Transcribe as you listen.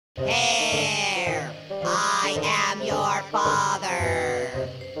Here, I am your father.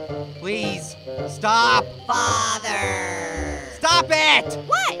 Please, stop. Father. Stop it!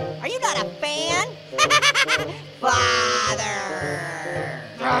 What? Are you not a fan? Father.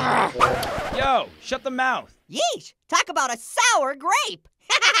 Yo, shut the mouth. Yeesh, talk about a sour grape.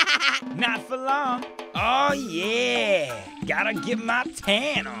 Not for long. Oh, yeah. Gotta get my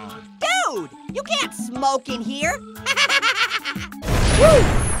tan on. Dude, you can't smoke in here. Woo!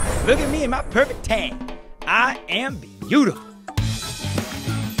 Look at me in my perfect tan. I am beautiful.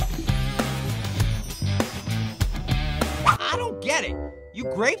 I don't get it. You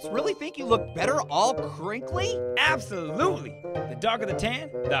grapes really think you look better all crinkly? Absolutely. The darker the tan,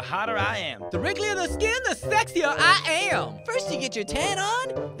 the hotter I am. The wrinklier the skin, the sexier I am. First you get your tan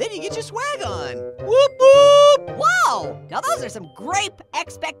on, then you get your swag on. Whoop whoop! Whoa, now those are some grape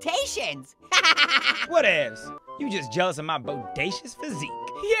expectations. Whatevs. You just jealous of my bodacious physique.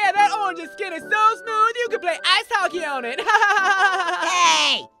 Yeah, that orange skin is so smooth you can play ice hockey on it.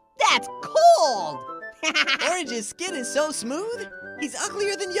 Hey, that's cold. Orange's skin is so smooth, he's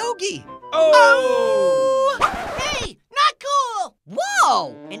uglier than Yogi. Oh! Hey, not cool!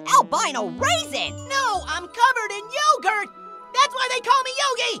 Whoa, an albino raisin. No, I'm covered in yogurt. That's why they call me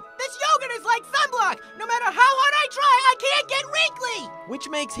Yogi. This yogurt is like sunblock. No matter how hard I try, I can't get wrinkly. Which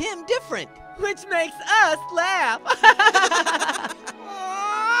makes him different. Which makes us laugh.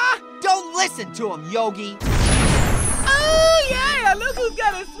 Don't listen to him, Yogi. Oh, yeah, look who's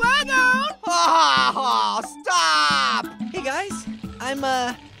got his swag on. Oh, stop! Hey, guys, I'm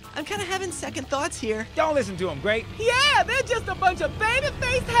kind of having second thoughts here. Don't listen to him, Grape. Yeah, they're just a bunch of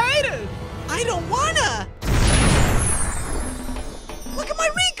baby-faced haters. I don't wanna. Look at my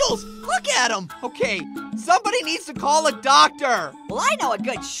wrinkles. Look at them. Okay, somebody needs to call a doctor. Well, I know a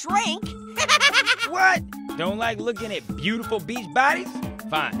good shrink. What? Don't like looking at beautiful beach bodies?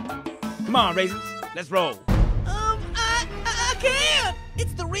 Fine. Come on, raisins. Let's roll. I can't.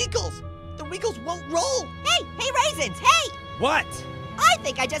 It's the wrinkles. The wrinkles won't roll. Hey, raisins, hey. What? I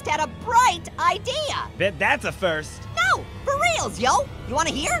think I just had a bright idea. Bet that's a first. No, for reals, yo. You want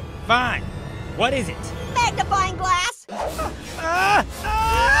to hear? Fine. What is it? Magnifying glass. Ah!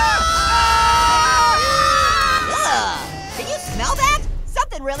 Ugh. Can you smell that?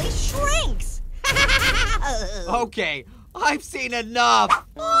 Something really shrinks. Okay, I've seen enough.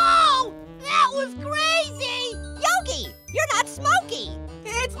 Whoa, that was crazy. Yogi, you're not smoky.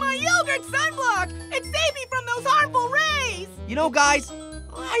 It's my yogurt sunblock. It saved me from those harmful rays. You know, guys,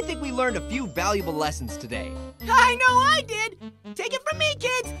 I think we learned a few valuable lessons today. I know I did. Take it from me,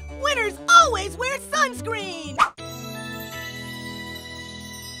 kids. Winners always wear sunscreen.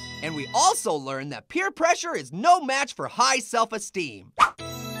 And we also learned that peer pressure is no match for high self-esteem.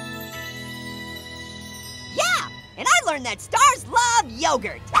 Yeah, and I learned that stars love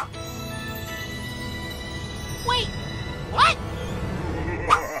yogurt. Wait, what?